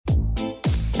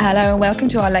Hello and welcome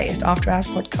to our latest After Hours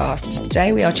podcast.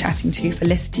 Today we are chatting to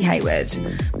Felicity Hayward.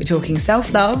 We're talking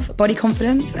self-love, body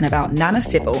confidence and about Nana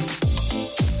Sybil.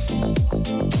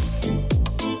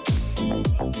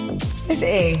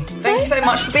 Felicity, thank you so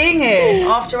much for being here.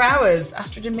 After Hours,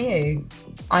 Astrid and Miu.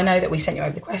 I know that we sent you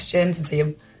over the questions and so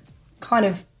you're kind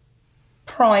of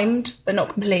primed, but not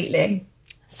completely.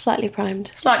 Slightly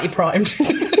primed. Slightly primed.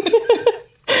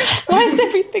 Why is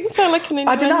everything so like an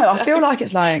innuendo? I don't know, I feel like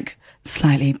it's like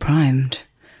slightly primed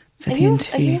for the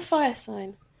interview. Are you a fire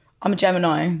sign? I'm a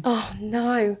Gemini. Oh,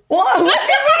 no. What? What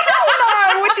do you mean,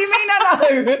 oh no? What do you mean,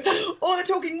 hello? All the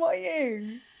talking, what are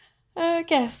you?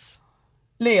 Guess.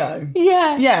 Leo.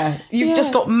 Yeah. Yeah, you've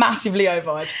just got massive Leo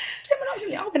vibes. Gemini's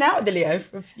Leo. I've been out with the Leo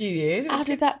for a few years. How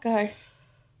did that go?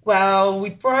 Well,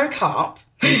 we broke up,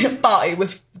 but it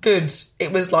was good.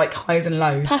 It was like highs and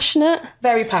lows. Passionate?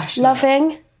 Very passionate.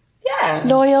 Loving? Yeah.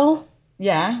 Loyal?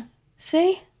 Yeah.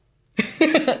 See?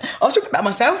 I was talking about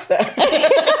myself there.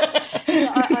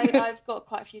 I've got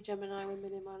quite a few Gemini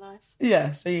women in my life.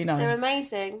 Yeah, so you know. They're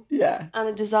amazing. Yeah. And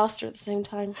a disaster at the same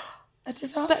time. A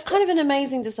disaster. But kind of an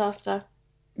amazing disaster.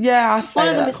 Yeah, I say One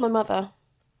of them that. is my mother.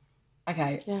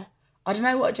 Okay. Yeah. I don't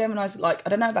know what a Gemini's like. I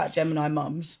don't know about Gemini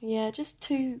mums. Yeah, just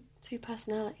two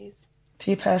personalities.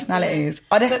 Two personalities.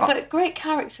 Yeah. But great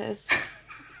characters.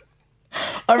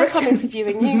 I It's like I'm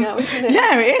interviewing you now, isn't it?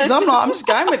 Yeah, it is. I'm just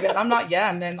going with it. I'm like, yeah,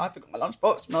 and then I forgot my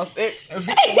lunchbox when I was 6.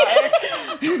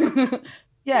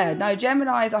 Yeah, no,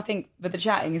 Geminis, I think, with the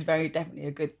chatting is definitely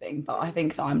a good thing. But I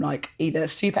think that I'm like either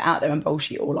super out there and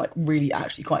bullshit or like really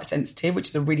actually quite sensitive, which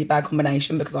is a really bad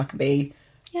combination because I can be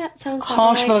sounds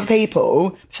harsh right. with other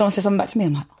people. If someone says something back to me,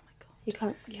 I'm like, oh my God.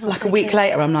 You can't Like a week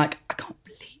later, I'm like, I can't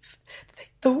believe that they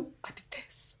thought I did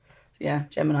this. Yeah,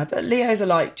 Gemini. But Leos are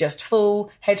like just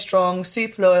full, headstrong,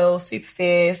 super loyal, super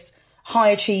fierce, high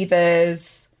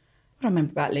achievers. What do I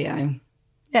remember about Leo?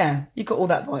 Yeah, you got all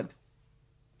that vibe.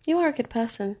 You are a good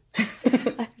person.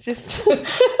 I just... I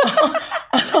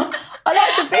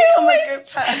like to think I'm a good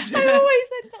person. I always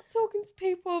end up talking to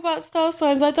people about star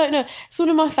signs. I don't know. It's one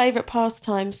of my favourite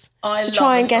pastimes. I to love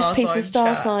try a and guess star people's sign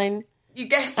star chat. sign. You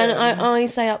guess And it. I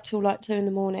stay up till like 2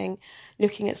 a.m.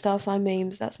 looking at star sign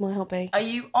memes. That's my hobby. Are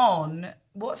you on,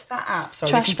 what's that app?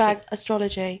 Sorry, Trash bag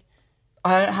astrology.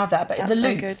 I don't have that, but That's the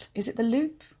very Loop. good. Is it the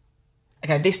Loop?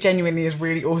 Okay, this genuinely is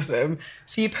really awesome.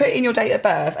 So you put in your date of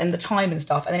birth and the time and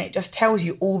stuff, and then it just tells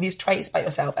you all these traits about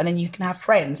yourself, and then you can have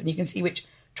friends and you can see which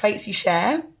traits you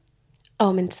share. Oh,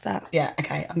 I'm into that. Yeah,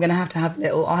 okay. I'm going to have a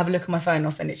little... I'll have a look at my phone and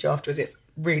I'll send it to you afterwards. It's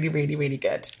really, really, really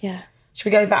good. Yeah. Should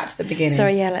we go back to the beginning?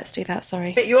 Sorry, yeah, let's do that.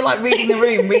 Sorry. But you're like reading the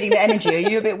room, reading the energy. Are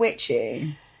you a bit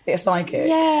witchy? Bit psychic?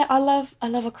 Yeah, I love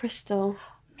a crystal.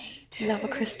 Me too. Love a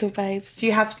crystal, babes. Do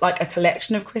you have like a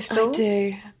collection of crystals? I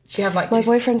do. Do you have like... My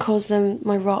boyfriend calls them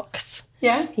my rocks.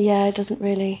 Yeah? Yeah, it doesn't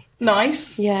really...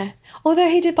 Nice. Yeah. Although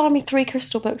he did buy me 3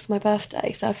 crystal books for my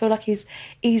birthday, so I feel like he's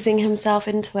easing himself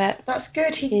into it. That's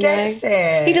good. He gets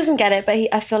it. He doesn't get it, but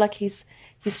I feel like he's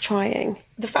trying.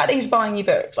 The fact that he's buying you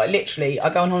books, like literally, I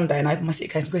go on holiday and I open my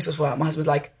suitcase and crystals were out. My husband's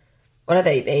like, what are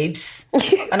they, babes?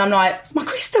 And I'm like, it's my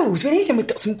crystals. We need them. We've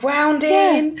got some grounding.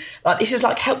 Yeah. Like, this has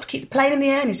like helped keep the plane in the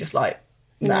air. And he's just like,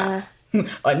 nah.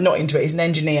 Like, not into it. He's an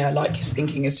engineer. Like, his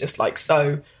thinking is just like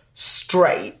so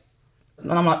straight.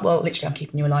 And I'm like, well, literally, I'm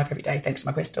keeping you alive every day thanks to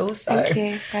my crystals. So thank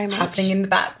you very much. Happening in the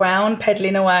background,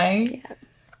 peddling away. Yeah.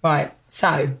 Right.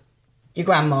 So, your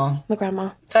grandma. My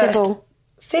grandma. First,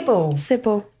 Sybil.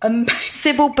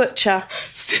 Sybil Butcher.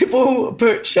 Sybil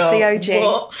Butcher. The OG.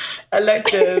 What a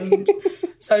legend.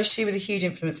 So she was a huge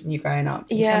influence on you growing up.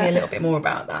 Can you tell me a little bit more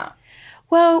about that?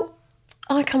 Well,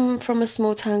 I come from a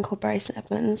small town called Bury St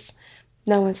Edmunds.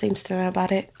 No one seems to know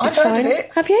about it. I've heard of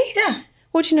it. Have you? Yeah.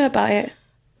 What do you know about it?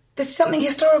 Did something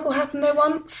historical happen there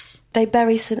once? They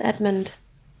bury St Edmund.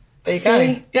 There you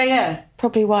go. Yeah.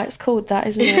 Probably why it's called that,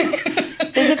 isn't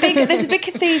it? There's a big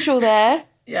cathedral there.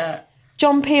 Yeah.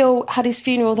 John Peel had his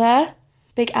funeral there.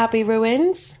 Big abbey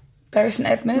ruins. Bury St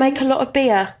Edmunds. Make a lot of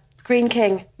beer. Green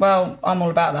King. Well, I'm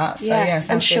all about that. So yeah,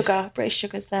 and sugar. Good. British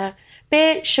sugar's there.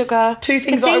 Beer, sugar. 2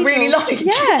 things that I really like.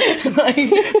 Yeah. Like,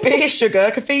 beer, sugar,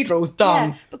 cathedrals, done.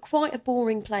 Yeah, but quite a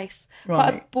boring place. Right.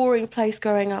 Quite a boring place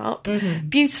growing up. Mm-hmm.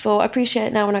 Beautiful. I appreciate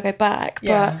it now when I go back.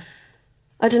 Yeah.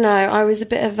 But I don't know. I was a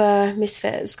bit of a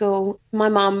misfit at school. My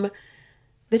mum,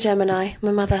 the Gemini.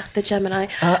 My mother, the Gemini.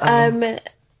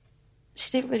 She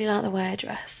didn't really like the way I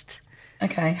dressed.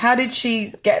 Okay. How did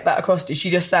she get that across? Did she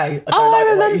just say, I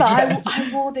remember. I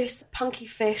wore this punky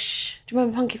fish. Do you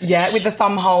remember punky fish? Yeah, with the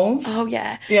thumb holes. Oh,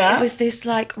 yeah. Yeah. It was this,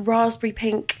 like, raspberry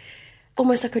pink,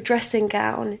 almost like a dressing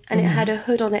gown, and it had a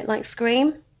hood on it like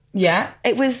Scream. Yeah.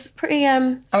 It was pretty... I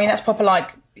mean, that's proper,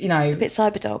 like, you know... A bit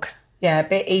Cyberdog. Yeah, a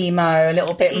bit emo, a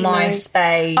little bit emo.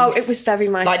 MySpace. Oh, it was very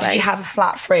MySpace. Like, did you have a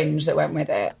flat fringe that went with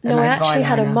it? No, I actually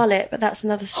had a mullet, but that's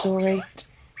another story.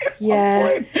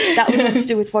 Yeah, that was all to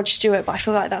do with Rod Stewart, but I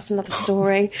feel like that's another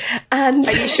story. And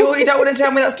are you sure you don't want to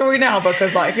tell me that story now?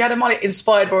 Because, like, if you had a mullet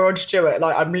inspired by Rod Stewart,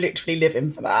 like, I'm literally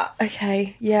living for that.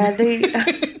 Okay, yeah.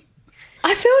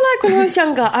 I feel like when I was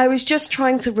younger, I was just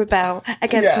trying to rebel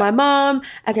against my mum,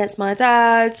 against my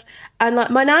dad. And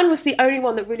like my nan was the only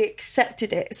one that really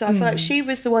accepted it. So I feel like she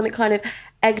was the one that kind of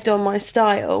egged on my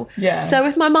style. Yeah. So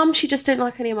with my mum, she just didn't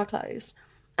like any of my clothes.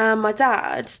 And my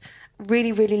dad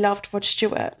really, really loved Rod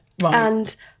Stewart. Right.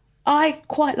 And I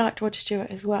quite liked Rod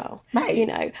Stewart as well. Mate. You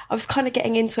know, I was kind of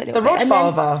getting into it a little bit. The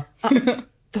Rod Father.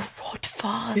 The Rod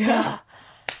Father. Yeah.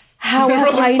 How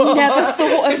have I never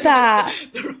thought of that?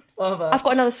 The Rod Father. I've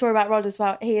got another story about Rod as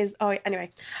well. He is... Oh,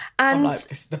 anyway. And I'm like,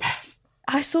 this is the best.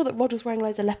 I saw that Rod was wearing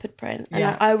loads of leopard print.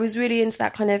 And I was really into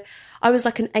that kind of... I was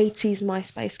like an 80s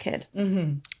MySpace kid.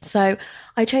 Mm-hmm. So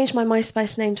I changed my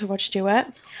MySpace name to Rod Stewart.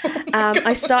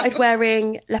 I started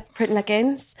wearing leopard print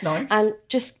leggings. Nice. And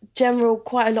just general,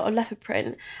 quite a lot of leopard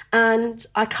print. And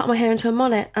I cut my hair into a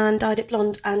mullet and dyed it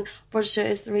blonde. And Rod Stewart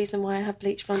is the reason why I have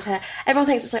bleached blonde hair. Everyone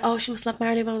thinks it's like, oh, she must love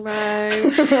Marilyn Monroe.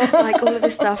 Like all of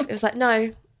this stuff. It was like,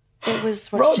 no, it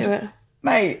was Rod Stewart.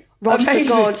 Mate, Rod amazing. the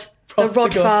God. The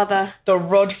Rod Father. The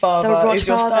Rod Father is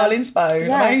your style inspo.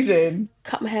 Yeah. Amazing.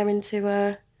 Cut my hair into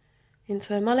a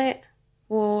mullet,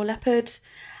 wore leopard.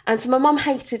 And so my mum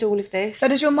hated all of this. So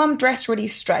does your mum dress really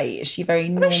straight? Is she very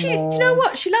normal? Do you know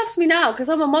what? She loves me now because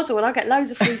I'm a model and I get loads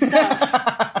of free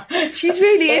stuff. She's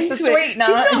really into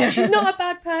it. She's not a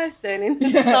bad person in the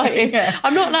slightest. Yeah.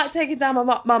 I'm not like taking down my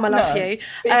mum, I love you.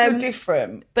 But you're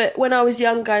different. But when I was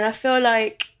younger, and I feel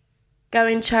like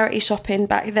going charity shopping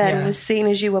back then was seen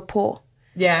as you were poor.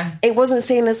 Yeah. It wasn't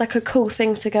seen as like a cool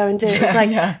thing to go and do. It was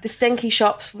like the stinky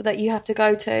shops that you have to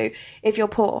go to if you're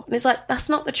poor. And it's like, that's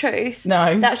not the truth.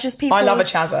 No. That's just people. I love a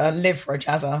chazza. Live for a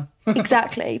chazza.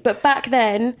 Exactly. But back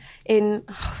then I'm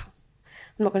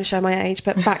not going to show my age,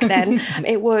 but back then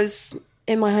it was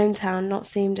in my hometown not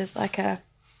seen as like a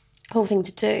whole thing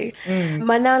to do.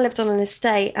 My nan lived on an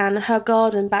estate and her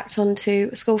garden backed onto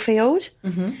a school field.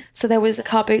 Mm-hmm. So there was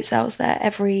car boot sales there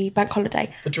every bank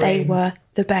holiday. They were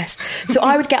the best. So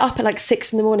I would get up at like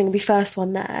 6 a.m. and be first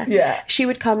one there. Yeah. She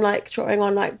would come like trotting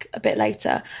on like a bit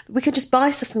later. We could just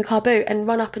buy stuff from the car boot and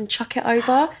run up and chuck it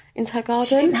over into her garden.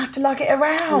 So you didn't have to lug it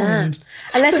around.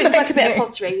 Nah. Unless it was like a bit of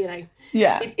pottery, you know.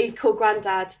 Yeah. He'd call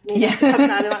Grandad and he'd have to come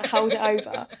down and like hold it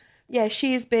over. Yeah,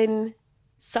 she has been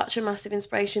such a massive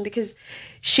inspiration because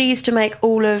she used to make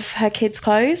all of her kids'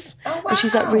 clothes. Oh, wow. And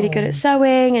she's like really good at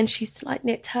sewing and she used to like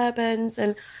knit turbans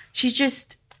and she's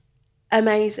just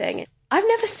amazing. I've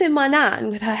never seen my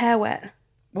nan with her hair wet.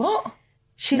 What?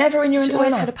 She's never in your entire life?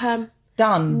 She's always had a perm.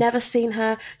 Done. Never seen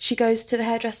her. She goes to the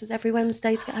hairdressers every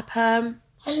Wednesday to get her perm.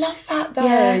 I love that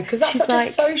though, because that's such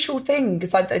a social thing.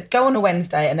 Because like they'd go on a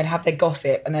Wednesday and then have their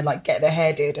gossip and then like get their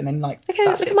hair did and then like okay,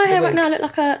 look at my hair right now. I look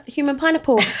like a human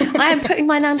pineapple. I am putting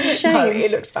my nan to shame. No, it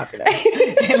looks fabulous.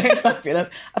 It looks fabulous.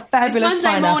 A fabulous it's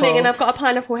Monday pineapple. morning and I've got a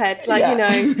pineapple head. Like you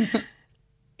know,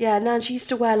 yeah. Nan, she used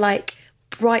to wear like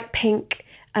bright pink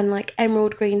and like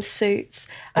emerald green suits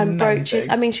and brooches.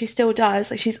 I mean, she still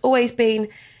does. Like she's always been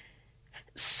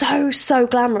so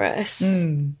glamorous,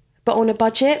 but on a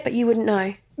budget. But you wouldn't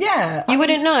know. Yeah. You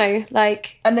wouldn't know,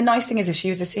 like... And the nice thing is if she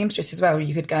was a seamstress as well,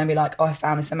 you could go and be like, oh, I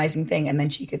found this amazing thing, and then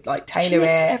she could, like, tailor it.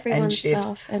 Everyone's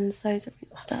stuff and sews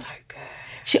everyone's stuff. So good.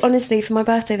 She, honestly, for my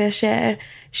birthday this year,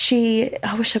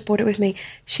 I wish I brought it with me,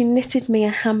 she knitted me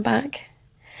a handbag.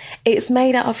 It's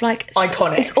made out of, like...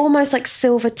 Iconic. It's almost like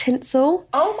silver tinsel.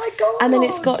 Oh, my God. And then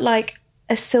it's got, like,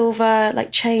 a silver,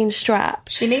 like, chain strap.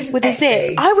 She needs with a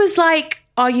zip. I was like,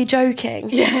 are you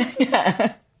joking?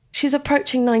 Yeah. She's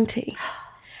approaching 90.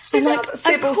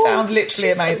 Sybil sounds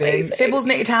literally amazing. Sybil's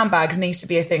knitted handbags needs to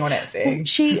be a thing on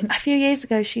Etsy. A few years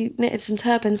ago, she knitted some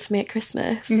turbans for me at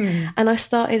Christmas, and I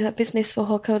started a business for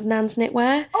her called Nan's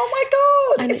Knitwear. Oh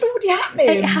my God, it's already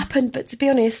happening. It happened, but to be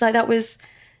honest, like that was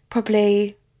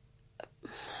probably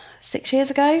 6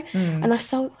 years ago, and where did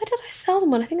I sell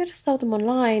them on? I think I just sold them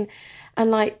online.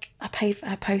 And like I paid for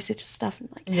her postage and stuff, and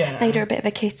like made her a bit of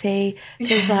a kitty.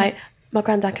 Because like my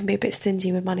granddad can be a bit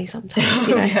stingy with money sometimes,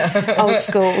 you know, old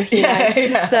school, you know.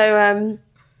 Yeah. So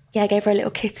I gave her a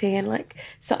little kitty and like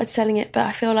started selling it. But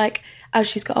I feel like as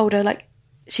she's got older, like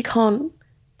she can't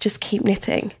just keep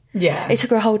knitting. Yeah, it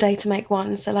took her a whole day to make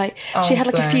one. So like she had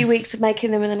like a few weeks of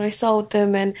making them, and then I sold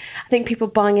them. And I think people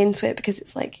buying into it because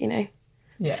it's like, you know.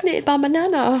 Yeah. It's knitted by my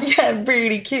nana. Yeah,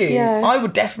 really cute. Yeah. I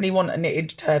would definitely want a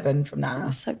knitted turban from Nana. Oh,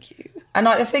 so cute. And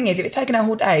like the thing is, if it's taken her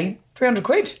whole day, 300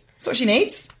 quid. That's what she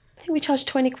needs. I think we charged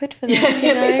 20 quid for that.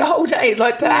 It's a whole day. It's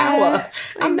like per hour.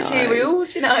 And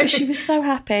materials, She was so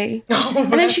happy. Oh,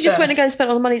 and then she just went to go and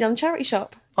spend all the money down the charity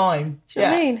shop. Fine. Do you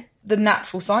know what I mean? The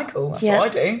natural cycle. That's what I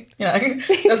do.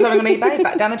 There's something on eBay,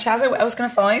 back down the Chazzo. What else can I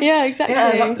find? Yeah, exactly.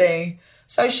 Yeah, lovely.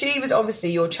 So she was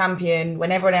obviously your champion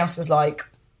when everyone else was like,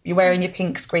 you're wearing your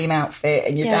pink Scream outfit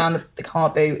and you're down the car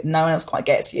boot and no one else quite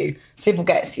gets you. Sybil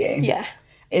gets you. Yeah.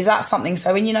 Is that something?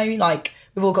 So when like,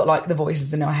 we've all got like the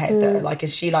voices in our head that are like,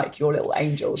 is she like your little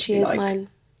angel? She is mine.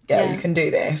 Yeah, you can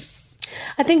do this.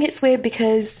 I think it's weird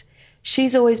because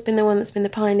she's always been the one that's been the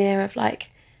pioneer of like,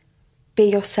 be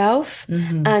yourself.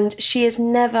 And she has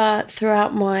never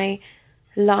throughout my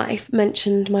life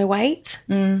mentioned my weight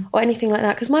or anything like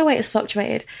that, because my weight has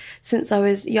fluctuated since I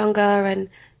was younger and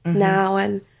now,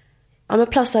 and I'm a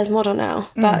plus size model now,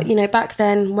 but back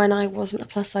then when I wasn't a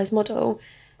plus size model,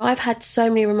 I've had so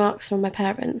many remarks from my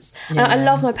parents. And I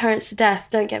love my parents to death,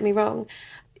 don't get me wrong.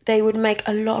 They would make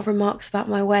a lot of remarks about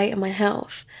my weight and my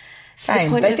health.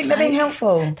 Same. They think they're being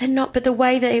helpful. They're not, but the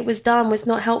way that it was done was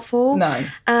not helpful. No.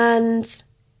 And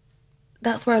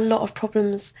that's where a lot of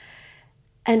problems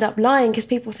end up lying, because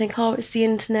people think, oh, it's the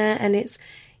internet and it's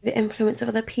the influence of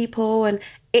other people. And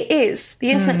it is.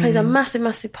 The internet plays a massive,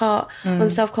 massive part on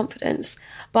self-confidence.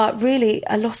 But really,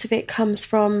 a lot of it comes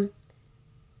from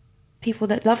people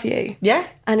that love you. Yeah.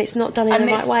 And it's not done in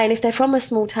the right way. And if they're from a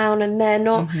small town and they're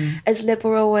not as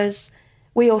liberal as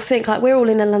we all think, like we're all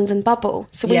in a London bubble,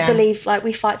 so we believe like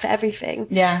we fight for everything.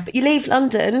 Yeah. But you leave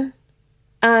London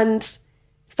and it's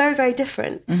very, very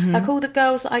different. Like all the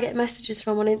girls that I get messages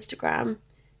from on Instagram,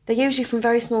 they're usually from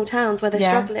very small towns where they're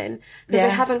struggling because they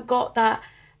haven't got that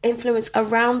influence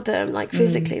around them, like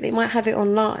physically. They might have it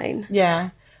online. Yeah.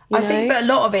 I think that a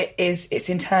lot of it is it's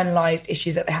internalised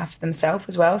issues that they have for themselves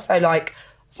as well. So like,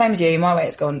 same as you, my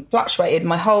weight's gone, fluctuated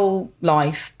my whole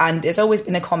life, and there's always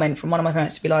been a comment from one of my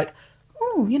parents to be like,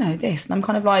 oh, this. And I'm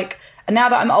kind of like, and now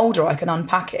that I'm older, I can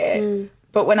unpack it.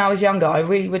 But when I was younger, I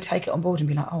really would take it on board and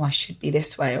be like, oh, I should be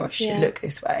this way or I should look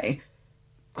this way.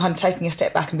 Kind of taking a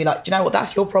step back and be like, do you know what?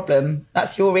 That's your problem.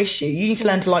 That's your issue. You need to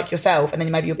learn to like yourself, and then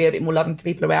maybe you'll be a bit more loving to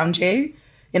people around you.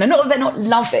 Not that they're not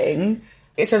loving.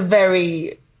 It's a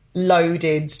very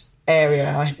loaded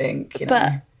area, I think.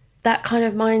 But that kind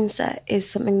of mindset is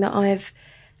something that I've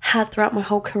had throughout my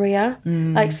whole career.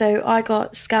 Like, so I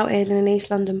got scouted in an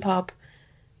East London pub,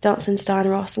 dancing to Diana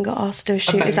Ross, and got asked to do a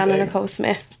shoot as Anna Nicole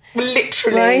Smith.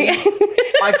 Literally. Right?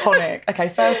 Iconic. Okay,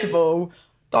 first of all,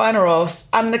 Diana Ross,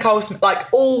 Anna Nicole Smith, like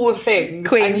all the things.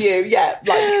 Queens. And you,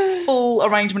 like full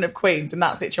arrangement of queens in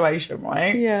that situation,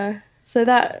 right? Yeah. So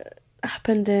that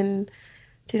happened in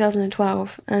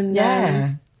 2012.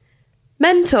 And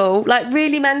mental, like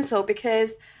really mental,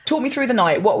 because... Talk me through the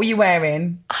night. What were you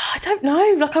wearing? I don't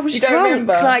know. Like I was you drunk. Don't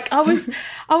remember? Like I was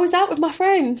out with my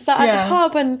friends at the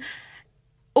pub, and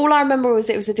all I remember was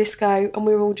it was a disco and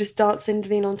we were all just dancing,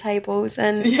 leaning on tables,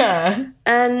 and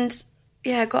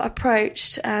got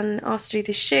approached and asked to do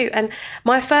this shoot. And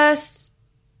my first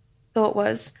thought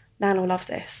was, Nan will love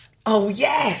this. Oh,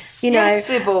 yes. Yes,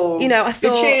 Sybil. I thought... The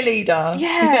cheerleader.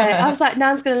 Yeah. I was like,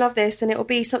 Nan's going to love this, and it'll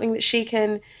be something that she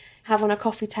can have on a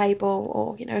coffee table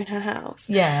or, in her house.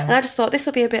 Yeah. And I just thought, this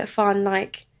will be a bit of fun,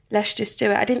 like, let's just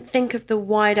do it. I didn't think of the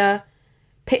wider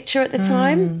picture at the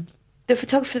time. The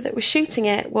photographer that was shooting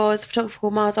it was a photographer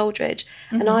called Miles Aldridge,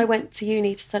 and I went to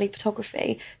uni to study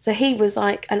photography. So he was,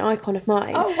 like, an icon of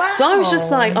mine. Oh, wow. So I was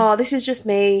just like, oh, this is just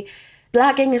me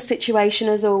blagging a situation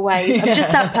as always. I'm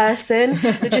just that person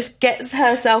that just gets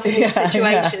herself in these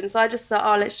situations. So I just thought,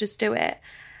 oh, let's just do it.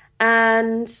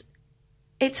 And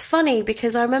it's funny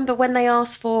because I remember when they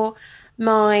asked for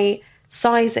my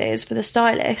sizes for the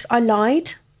stylist, I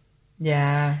lied.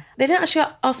 Yeah. They didn't actually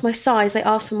ask my size, they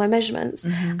asked for my measurements.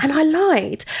 And I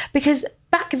lied because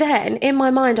back then, in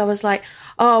my mind, I was like,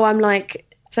 oh, I'm like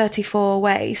 34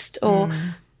 waist, or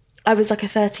I was like a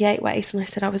 38 waist, and I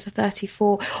said I was a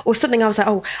 34 or something. I was like,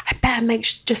 oh, I better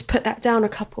just put that down a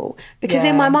couple, because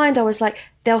in my mind I was like,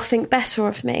 they'll think better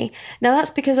of me. Now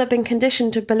that's because I've been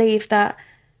conditioned to believe that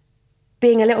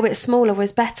being a little bit smaller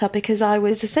was better, because I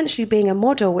was essentially being a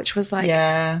model, which was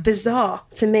like bizarre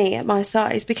to me at my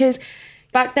size, because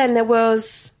back then there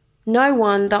was no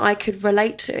one that I could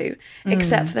relate to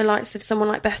except for the likes of someone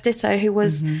like Beth Ditto, who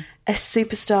was a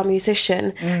superstar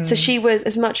musician. So she was,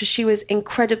 as much as she was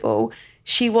incredible,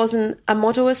 she wasn't a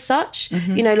model as such,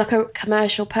 like a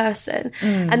commercial person.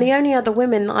 And the only other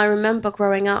women that I remember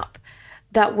growing up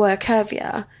that were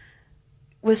curvier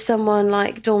was someone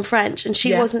like Dawn French, and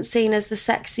she wasn't seen as the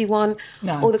sexy one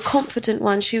or the confident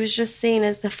one. She was just seen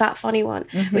as the fat, funny one,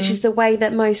 which is the way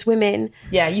that most women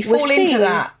you fall into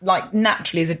that, like,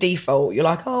 naturally as a default. You're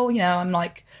like, oh, you know,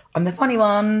 I'm the funny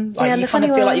one. Like, you kind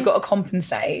of feel like you've got to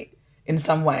compensate in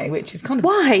some way, which is kind of...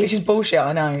 Why? Which is bullshit,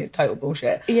 I know, it's total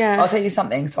bullshit. Yeah. I'll tell you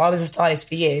something. So I was a stylist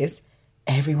for years.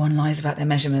 Everyone lies about their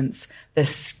measurements. The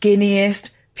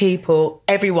skinniest people,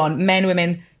 everyone, men,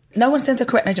 women... No one sends the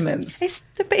correct measurements.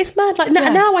 But it's mad. Like,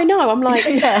 now I know. I'm like,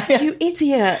 you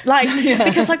idiot. Like,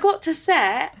 because I got to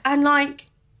set and, like,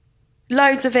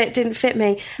 loads of it didn't fit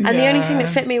me. And the only thing that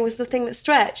fit me was the thing that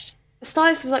stretched. The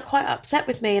stylist was, like, quite upset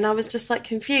with me, and I was just, like,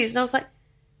 confused. And I was like,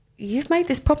 you've made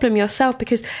this problem yourself,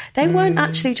 because they weren't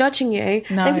actually just you.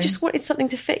 No. They just wanted something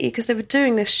to fit you because they were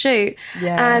doing this shoot.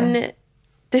 Yeah. And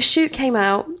the shoot came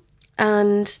out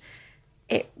and...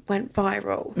 went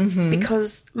viral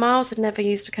because Miles had never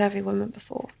used a curvy woman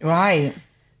before. Right.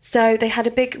 So they had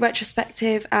a big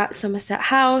retrospective at Somerset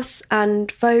House, and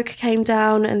Vogue came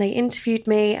down and they interviewed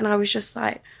me, and I was just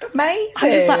like... Amazing.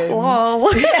 I was like,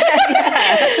 whoa.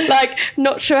 Like,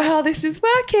 not sure how this is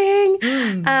working.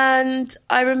 And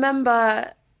I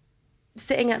remember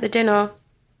sitting at the dinner,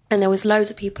 and there was loads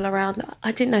of people around that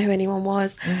I didn't know who anyone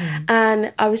was.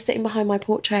 And I was sitting behind my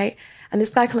portrait, and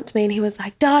this guy came up to me and he was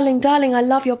like, darling, I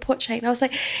love your portrait. And I was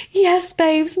like, yes,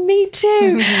 babes, me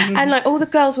too. And, like, all the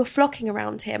girls were flocking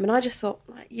around him. And I just thought,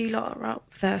 like, you lot are out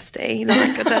thirsty.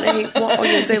 Like, I don't know what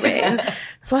you're doing.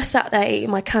 So I sat there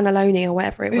eating my cannelloni or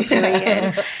whatever it was we were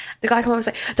eating. The guy came up and was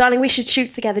like, darling, we should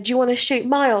shoot together. Do you want to shoot?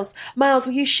 Miles,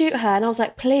 will you shoot her? And I was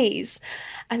like, please.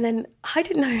 And then I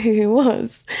didn't know who he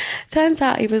was. Turns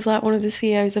out he was, like, one of the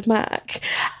CEOs of Mac.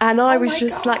 And I was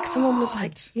just like, someone was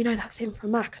like, you know, that's him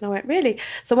from Mac. And I went, really?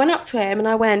 So I went up to him and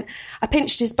I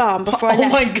pinched his bum before I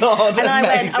left. Oh my God, and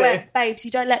amazing. I went, babes,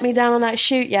 you don't let me down on that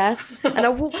shoot, yeah? And I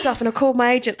walked off and I called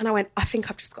my agent and I went, I think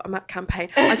I've just got a Mac campaign.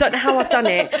 I don't know how I've done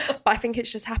it, but I think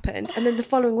it's just happened. And then the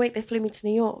following week they flew me to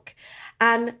New York.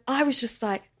 And I was just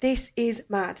like, this is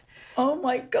mad. Oh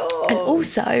my God. And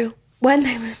also... when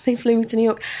they flew me to New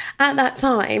York, at that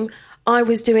time, I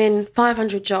was doing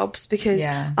 500 jobs because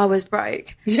I was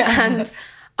broke. Yeah. And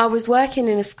I was working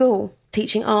in a school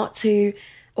teaching art to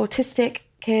autistic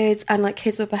kids and, like,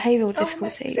 kids with behavioural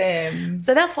difficulties. Amazing.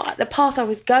 So that's what the path I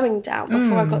was going down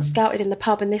before I got scouted in the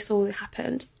pub, and this all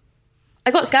happened. I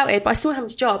got scouted, but I still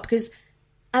hadn't a job because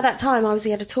at that time I was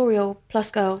the editorial plus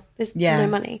girl. There's no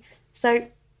money. So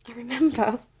I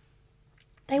remember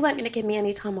they weren't going to give me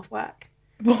any time off work.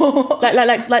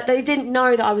 like they didn't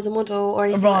know that I was a model or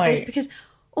anything like this, because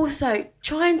also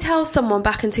try and tell someone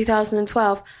back in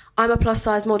 2012 I'm a plus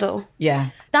size model. Yeah,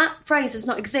 that phrase does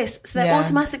not exist, so they're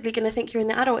automatically going to think you're in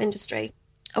the adult industry.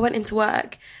 I went into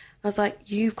work. I was like,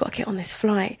 you've got to get on this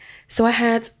flight. So I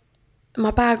had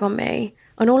my bag on me,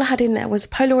 and all I had in there was a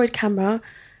Polaroid camera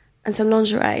and some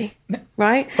lingerie,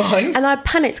 right? Fine. And I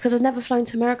panicked because I'd never flown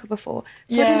to America before.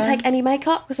 So I didn't take any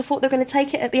makeup because I thought they were going to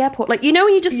take it at the airport. Like, you know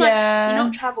when you just, like, you're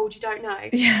not travelled, you don't know.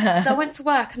 Yeah. So I went to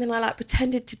work and then I, like,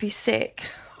 pretended to be sick.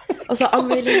 I was like, I'm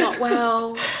really not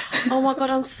well. Oh, my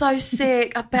God, I'm so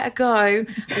sick. I better go.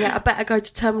 And I better go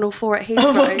to Terminal 4 at Heathrow.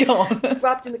 Oh, my God.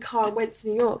 Grabbed in the car and went to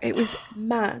New York. It was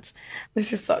mad.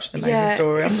 This is such an amazing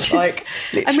story. I'm just, like,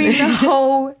 literally... I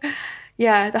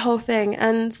mean, the whole thing.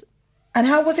 And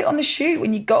how was it on the shoot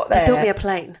when you got there? They built me a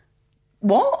plane.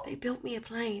 What? They built me a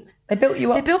plane. They built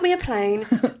you up? They built me a plane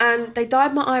and they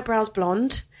dyed my eyebrows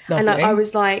blonde. Lovely. And I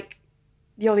was like,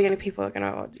 you're the only people who are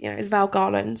going to, it's Val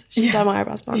Garland. She dyed my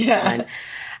eyebrows blonde. Yeah. Fine.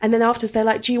 And then afterwards they're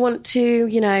like, do you want to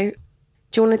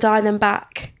dye them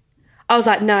back? I was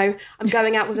like, no, I'm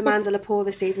going out with Amanda Lepore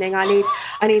this evening. I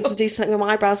need to do something with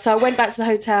my eyebrows. So I went back to the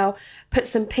hotel, put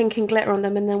some pink and glitter on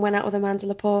them, and then went out with Amanda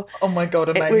Lepore. Oh my God,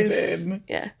 amazing.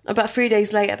 About 3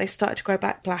 days later, they started to grow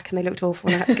back black and they looked awful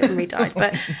and I had to get them re-dyed.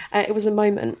 But it was a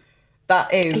moment.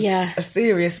 That is a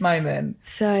serious moment.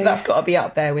 So that's got to be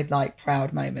up there with, like,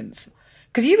 proud moments.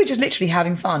 Because you were just literally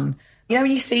having fun. You know,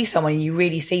 when you see someone and you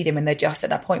really see them and they're just at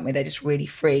that point where they're just really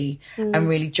free and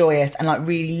really joyous and, like,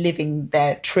 really living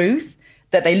their truth,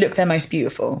 that they look their most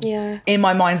beautiful. Yeah. In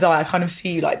my mind's eye, I kind of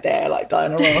see you, like, there, like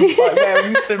Diana Ross, like,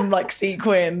 wearing some, like,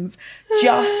 sequins,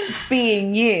 just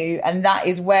being you, and that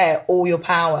is where all your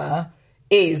power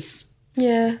is.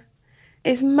 Yeah.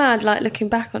 It's mad, like, looking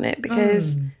back on it,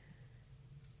 because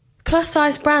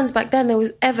plus-size brands back then, there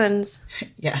was Evans.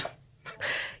 Yeah.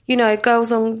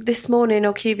 Girls on This Morning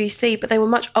or QVC, but they were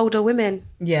much older women.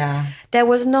 Yeah. There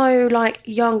was no, like,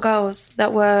 young girls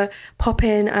that were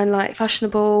popping and, like,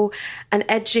 fashionable and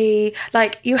edgy.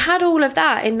 Like, you had all of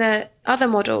that in the other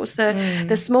models.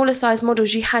 The smaller size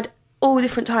models, you had all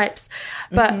different types.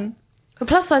 But For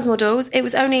plus size models, it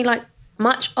was only like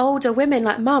much older women,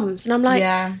 like mums. And I'm like,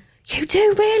 you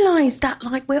do realise that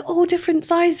like we're all different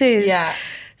sizes. Yeah.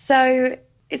 So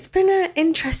it's been an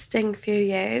interesting few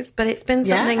years, but it's been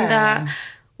something that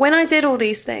when I did all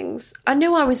these things, I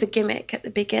knew I was a gimmick at the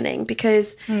beginning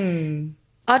because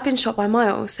I'd been shot by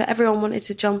miles, so everyone wanted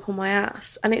to jump on my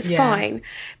ass. And it's fine,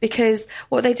 because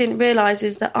what they didn't realise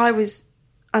is that I was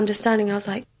understanding. I was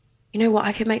like, you know what,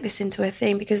 I could make this into a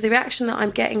thing, because the reaction that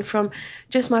I'm getting from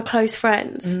just my close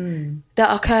friends that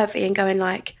are curvy and going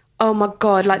like, oh my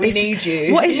God, like we need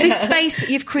you. What is this space that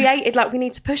you've created? Like, we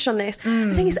need to push on this.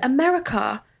 The thing is,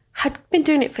 America had been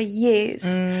doing it for years.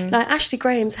 Like, Ashley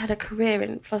Graham's had a career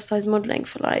in plus size modelling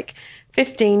for like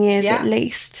 15 years at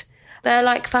least. Their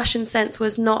like fashion sense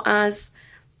was not as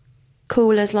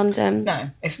cool as London.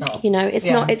 No, it's not. You know, it's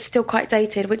not. It's still quite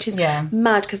dated, which is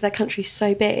mad because their country's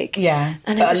so big. Yeah,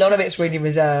 and but a lot of it's really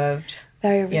reserved.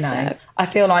 Very reserved. You know, I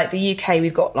feel like the UK,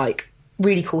 we've got like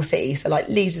really cool cities. So like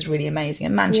Leeds is really amazing,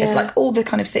 and Manchester, like all the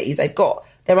kind of cities, they've got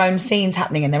their own scenes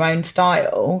happening in their own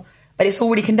style, but it's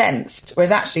already condensed.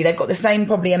 Whereas actually they've got the same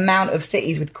probably amount of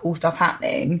cities with cool stuff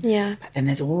happening. Yeah. But then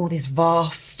there's all this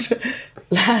vast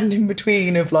land in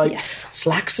between of like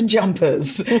slacks and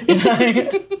jumpers, you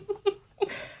know.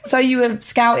 So you were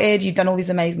scouted, you've done all these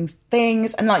amazing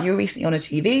things, and like you were recently on a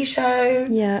TV show.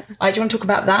 Yeah. Do you want to talk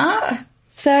about that?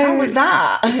 So how was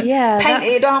that? Yeah.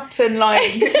 Painted up and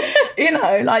like, you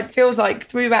know, like feels like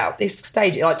throughout this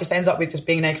stage it like just ends up with just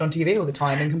being naked on TV all the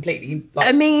time and completely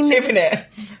like living it.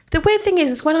 The weird thing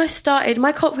is when I started,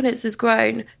 my confidence has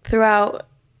grown throughout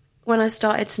when I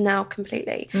started to now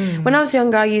completely. When I was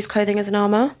younger, I used clothing as an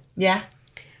armour. Yeah.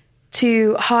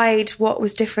 To hide what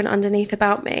was different underneath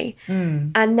about me.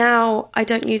 And now I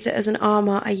don't use it as an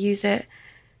armour, I use it,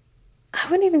 I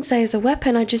wouldn't even say as a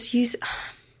weapon, I just use it.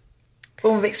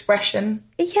 Form of expression.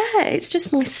 Yeah, it's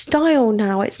just my style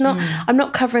now. It's not, I'm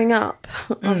not covering up.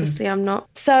 Obviously, I'm not.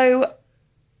 So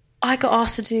I got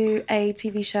asked to do a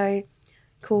TV show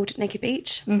called Naked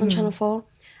Beach on Channel 4.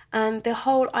 And the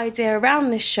whole idea around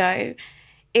this show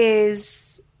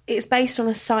is it's based on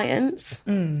a science.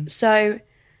 So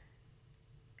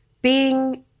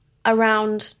being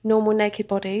around normal naked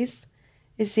bodies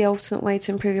is the ultimate way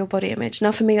to improve your body image.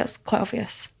 Now, for me, that's quite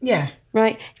obvious. Yeah.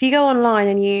 Right? If you go online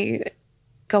and you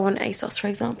go on ASOS, for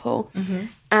example,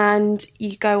 and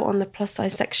you go on the plus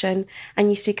size section and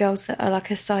you see girls that are like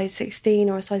a size 16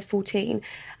 or a size 14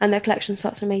 and their collection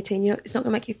starts from 18, it's not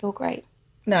going to make you feel great.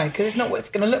 No, because it's not what it's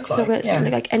going to look like. It's not what it's going to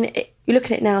look like. And you look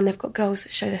at it now and they've got girls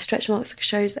that show their stretch marks,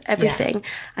 shows everything,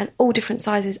 and all different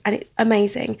sizes, and it's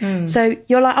amazing. So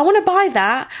you're like, I want to buy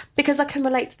that because I can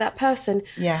relate to that person.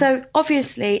 Yeah. So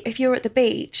obviously, if you're at the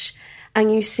beach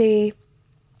and you see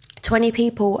 20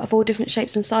 people of all different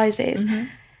shapes and sizes,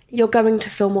 you're going to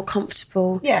feel more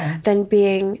comfortable than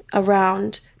being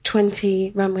around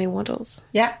 20 runway models.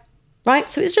 Yeah. Right?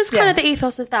 So it's just kind of the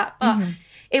ethos of that. But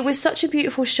it was such a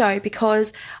beautiful show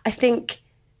because I think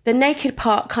the naked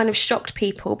part kind of shocked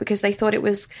people because they thought it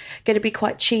was going to be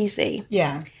quite cheesy.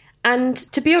 Yeah. And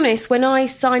to be honest, when I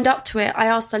signed up to it, I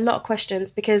asked a lot of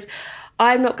questions because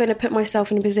I'm not going to put myself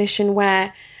in a position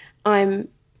where I'm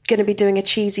going to be doing a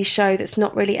cheesy show that's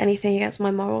not really anything against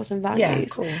my morals and values. Yeah,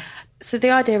 of course. So the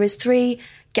idea is 3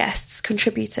 guests,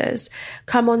 contributors,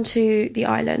 come onto the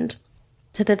island,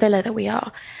 to the villa that we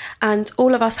are, and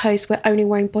all of us hosts, we're only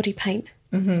wearing body paint,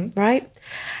 right?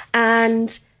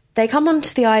 And they come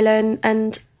onto the island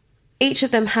and each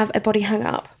of them have a body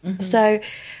hang-up. So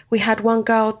we had one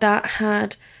girl that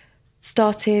had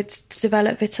started to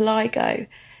develop vitiligo.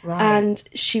 Right. And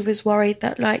she was worried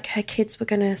that like her kids were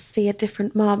going to see a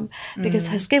different mum because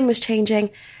her skin was changing.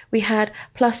 We had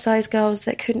plus size girls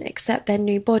that couldn't accept their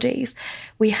new bodies.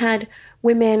 We had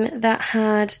women that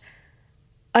had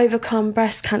overcome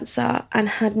breast cancer and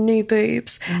had new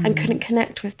boobs and couldn't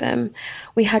connect with them.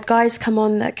 We had guys come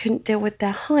on that couldn't deal with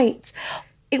their height.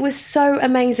 It was so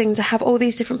amazing to have all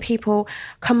these different people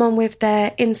come on with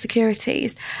their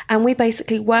insecurities, and we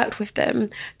basically worked with them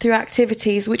through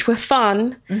activities which were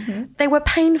fun. They were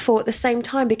painful at the same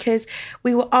time because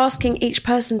we were asking each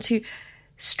person to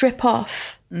strip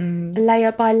off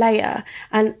layer by layer,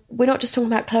 and we're not just talking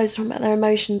about clothes, we're talking about their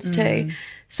emotions too.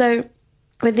 So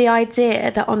with the idea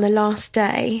that on the last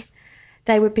day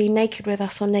they would be naked with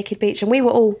us on Naked Beach, and we were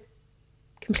all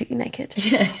completely naked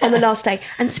on the last day.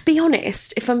 And to be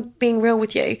honest, if I'm being real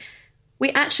with you, we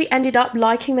actually ended up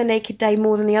liking the naked day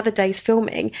more than the other days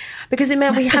filming because it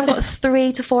meant we hadn't got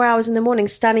 3 to 4 hours in the morning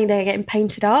standing there getting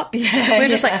painted up. We were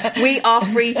just like, we are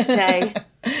free today.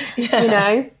 You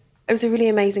know? It was a really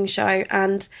amazing show.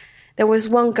 And there was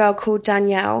one girl called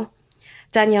Danielle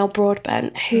Danielle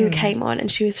Broadbent, who came on,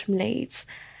 and she was from Leeds.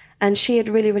 And she had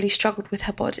really, really struggled with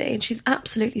her body, and she's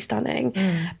absolutely stunning.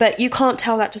 But you can't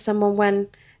tell that to someone when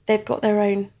they've got their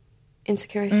own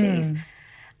insecurities.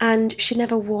 And she'd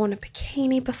never worn a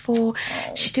bikini before.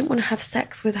 She didn't want to have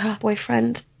sex with her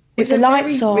boyfriend. With the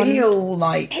lights on. Real,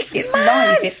 like, it's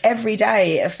life. It's every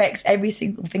day. It affects every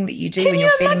single thing that you do, and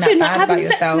you're feeling that bad about having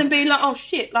sex yourself. and then being like, oh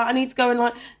shit, like I need to go and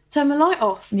like turn my light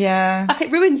off. Yeah. Like,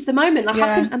 it ruins the moment. Like,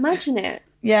 I couldn't imagine it.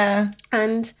 Yeah.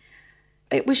 And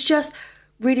it was just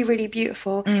really, really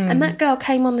beautiful. And that girl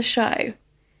came on the show,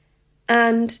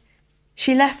 and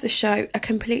she left the show a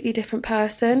completely different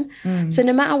person. So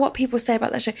no matter what people say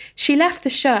about that show, she left the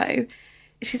show.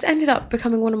 She's ended up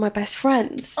becoming one of my best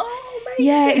friends. Oh, amazing.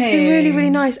 Yeah, it's been really,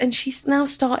 really nice. And she's now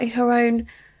started her own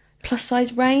plus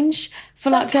size range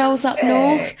for like girls up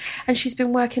north. And she's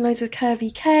been working loads with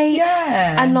Curvy Kate.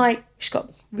 Yeah. And like, she's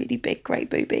got really big,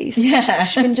 great boobies. Yeah.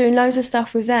 She's been doing loads of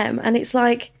stuff with them. And it's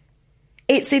like,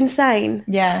 it's insane.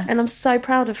 Yeah. And I'm so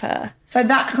proud of her. So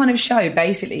that kind of show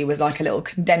basically was like a little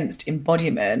condensed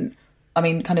embodiment. I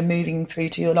mean, kind of moving through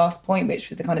to your last point, which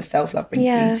was the kind of self-love brings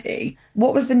beauty.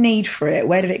 What was the need for it?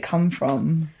 Where did it come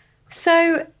from?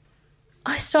 So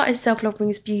I started Self-Love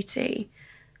Brings Beauty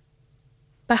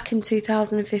back in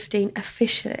 2015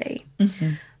 officially.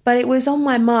 But it was on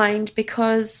my mind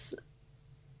because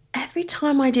every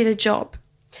time I did a job,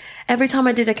 every time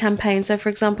I did a campaign, so for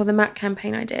example, the MAC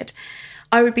campaign I did,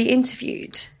 I would be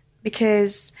interviewed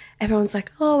because everyone's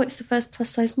like, oh, it's the first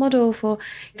plus-size model for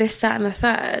this, that and the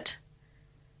third.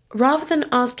 Rather than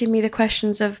asking me the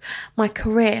questions of my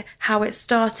career, how it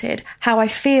started, how I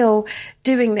feel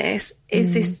doing this,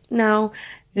 is this now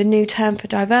the new term for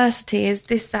diversity, is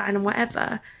this, that and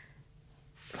whatever,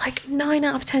 like 9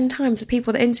 out of 10 times the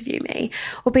people that interview me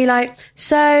will be like,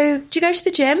 so do you go to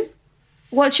the gym?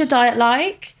 What's your diet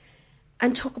like?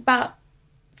 And talk about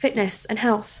fitness and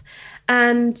health.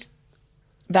 And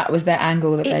that was their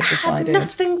angle that they decided. It had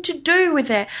nothing to do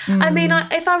with it. I mean,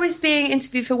 if I was being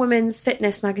interviewed for Women's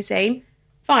Fitness magazine,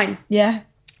 fine. Yeah.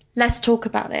 Let's talk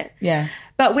about it. Yeah.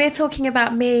 But we're talking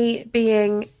about me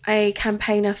being a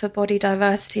campaigner for body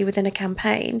diversity within a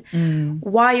campaign.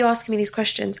 Why are you asking me these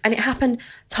questions? And it happened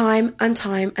time and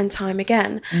time and time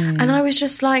again. And I was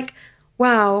just like,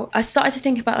 wow. I started to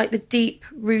think about like the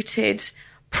deep-rooted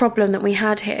problem that we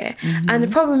had here. And the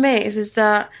problem is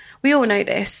that we all know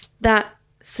this, that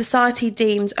society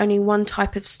deems only one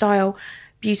type of style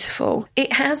beautiful.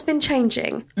 It has been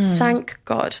changing, thank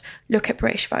God. Look at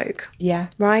British Vogue. Yeah.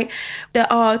 Right?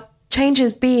 There are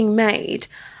changes being made,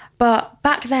 but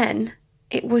back then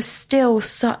it was still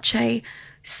such a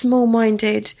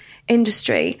small-minded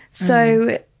industry.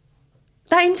 So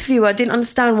that interviewer didn't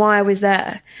understand why I was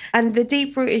there. And the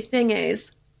deep-rooted thing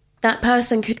is that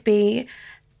person could be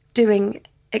doing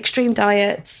extreme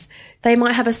diets. They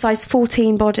might have a size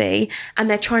 14 body and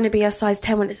they're trying to be a size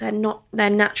 10 when it's not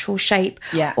their natural shape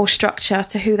or structure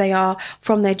to who they are,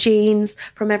 from their genes,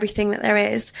 from everything that there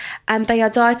is. And they are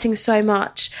dieting so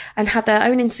much and have their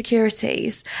own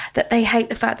insecurities that they hate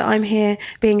the fact that I'm here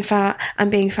being fat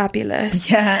and being fabulous.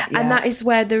 Yeah. And that is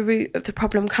where the root of the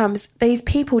problem comes. These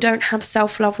people don't have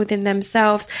self-love within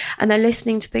themselves and they're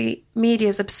listening to the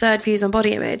media's absurd views on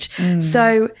body image.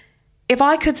 So if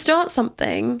I could start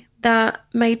something that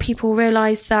made people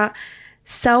realise that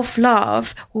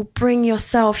self-love will bring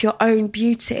yourself your own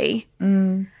beauty,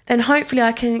 then hopefully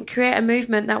I can create a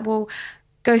movement that will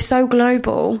go so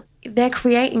global. They're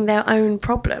creating their own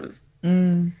problem.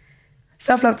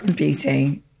 Self-love and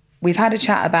beauty. We've had a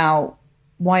chat about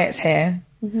why it's here.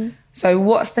 So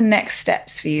what's the next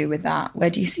steps for you with that?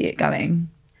 Where do you see it going?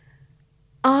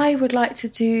 I would like to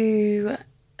do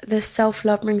the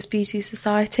Self-Love Brings Beauty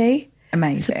Society.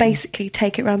 Amazing. So basically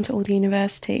take it around to all the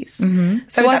universities. So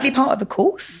would that be part of a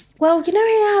course? Well, you know,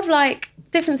 you have like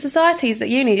different societies at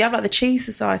uni. You have like the cheese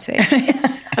society.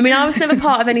 I mean, I was never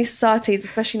part of any societies,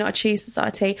 especially not a cheese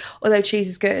society, although cheese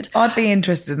is good. I'd be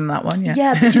interested in that one,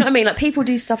 Yeah, but do you know what I mean? Like, people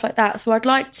do stuff like that. So I'd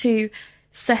like to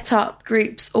set up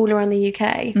groups all around the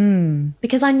UK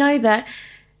because I know that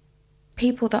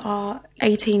people that are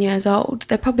 18 years old,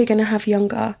 they're probably going to have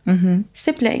younger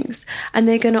siblings, and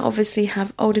they're going to obviously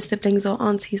have older siblings or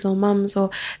aunties or mums or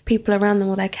people around them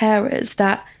or their carers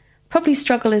that probably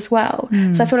struggle as well.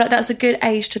 So I feel like that's a good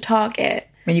age to target.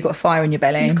 When you've got fire in your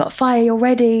belly. You've got fire, you're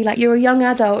ready, like you're a young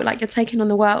adult, like you're taking on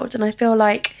the world. And I feel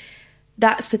like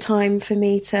that's the time for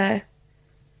me to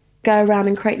go around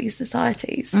and create these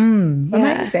societies.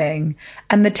 Amazing.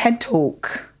 And the TED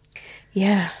Talk.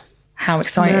 Yeah. How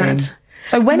exciting.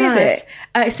 So when is it?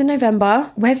 It's in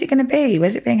November. Where's it going to be?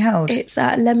 Where's it being held? It's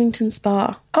at Leamington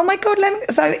Spa. Oh my God,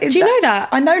 Leamington. So do you know that?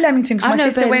 I know Leamington because my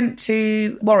sister been. went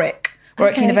to Warwick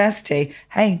University.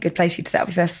 Hey, good place for you to set up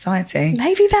your first society.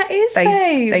 Maybe that is,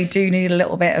 They do need a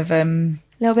little bit of... a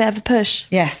little bit of a push.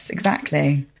 Yes,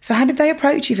 exactly. So how did they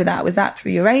approach you for that? Was that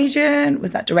through your agent?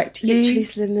 Was that direct to you? Literally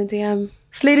slid in the DM.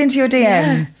 Slid into your DMs?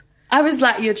 Yes. I was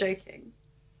like, you're joking.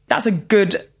 That's a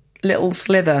good little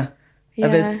slither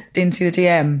into the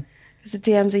DM. Because the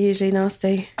DMs are usually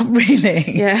nasty. Oh,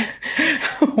 really? Yeah.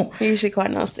 Usually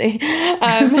quite nasty.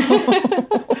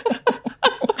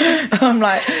 I'm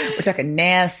like, we're talking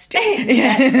nasty.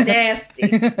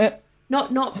 Nasty.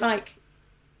 Not like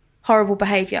horrible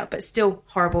behaviour, but still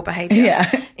horrible behaviour.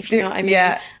 Yeah. If you know what I mean.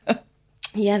 Yeah.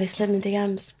 Yeah, they slid in the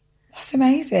DMs. That's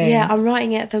amazing. Yeah, I'm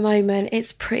writing it at the moment.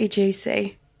 It's pretty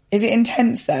juicy. Is it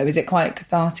intense though? Is it quite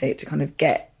cathartic to kind of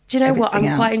get... Do you know what? I'm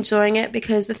out? quite enjoying it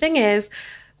because the thing is,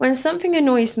 when something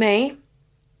annoys me,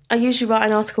 I usually write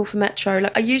an article for Metro.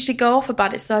 Like, I usually go off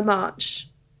about it so much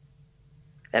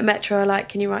that Metro are like,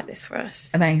 can you write this for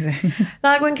us? Amazing.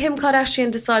 Like when Kim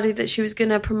Kardashian decided that she was going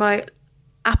to promote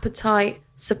appetite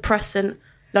suppressant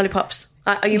lollipops.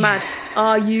 Like, are you mad?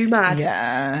 Are you mad?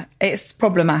 Yeah, it's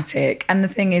problematic. And the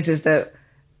thing is that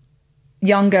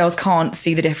young girls can't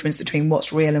see the difference between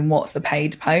what's real and what's the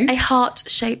paid post. A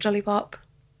heart-shaped lollipop.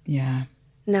 Yeah.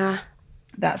 Nah.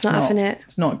 That's not having it.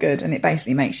 It's not good. And it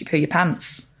basically makes you poo your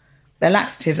pants. They're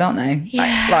laxatives, aren't they?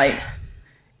 Yeah. Like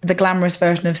the glamorous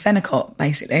version of Senecot,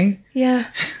 basically. Yeah.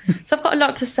 So I've got a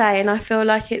lot to say and I feel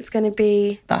like it's going to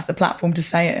be... That's the platform to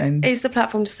say it in. It's the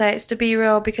platform to say it. It's to be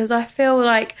real because I feel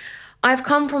like I've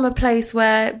come from a place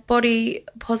where body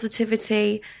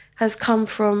positivity has come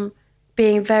from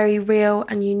being very real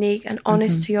and unique and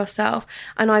honest to yourself.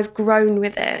 And I've grown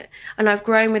with it. And I've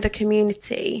grown with a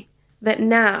community that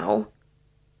now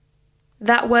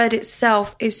that word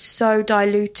itself is so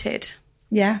diluted.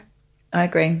 Yeah, I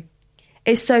agree.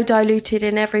 It's so diluted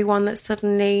in everyone that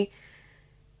suddenly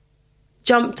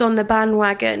jumped on the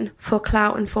bandwagon for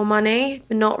clout and for money,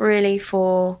 but not really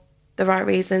for the right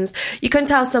reasons. You can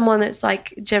tell someone that's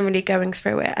like generally going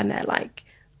through it and they're like,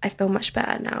 I feel much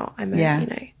better now. I'm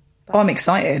Oh, I'm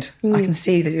excited. I can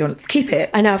see that you'll keep it.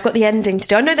 I know, I've got the ending to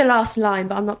do. I know the last line,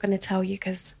 but I'm not going to tell you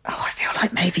because... Oh, I feel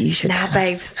like maybe you should tell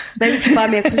babes. us. Maybe you can buy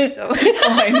me a crystal.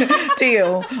 Fine,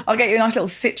 deal. I'll get you a nice little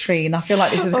citrine. I feel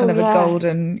like this is kind of a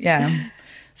golden... Yeah.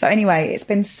 So anyway, it's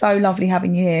been so lovely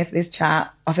having you here for this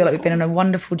chat. I feel like we've been on a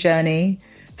wonderful journey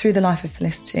through the life of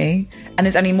Felicity. And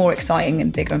there's only more exciting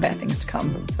and bigger and better things to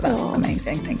come. So that's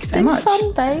amazing. Thank you so much. It's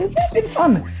been fun, babe. It's been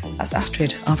fun. That's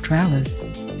Astrid After Hours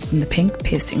from the Pink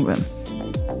Piercing Room.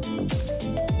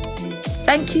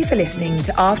 Thank you for listening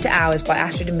to After Hours by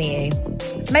Astrid and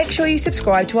Miu. Make sure you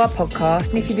subscribe to our podcast,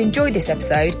 and if you've enjoyed this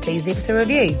episode, please leave us a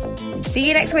review. See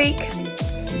you next week.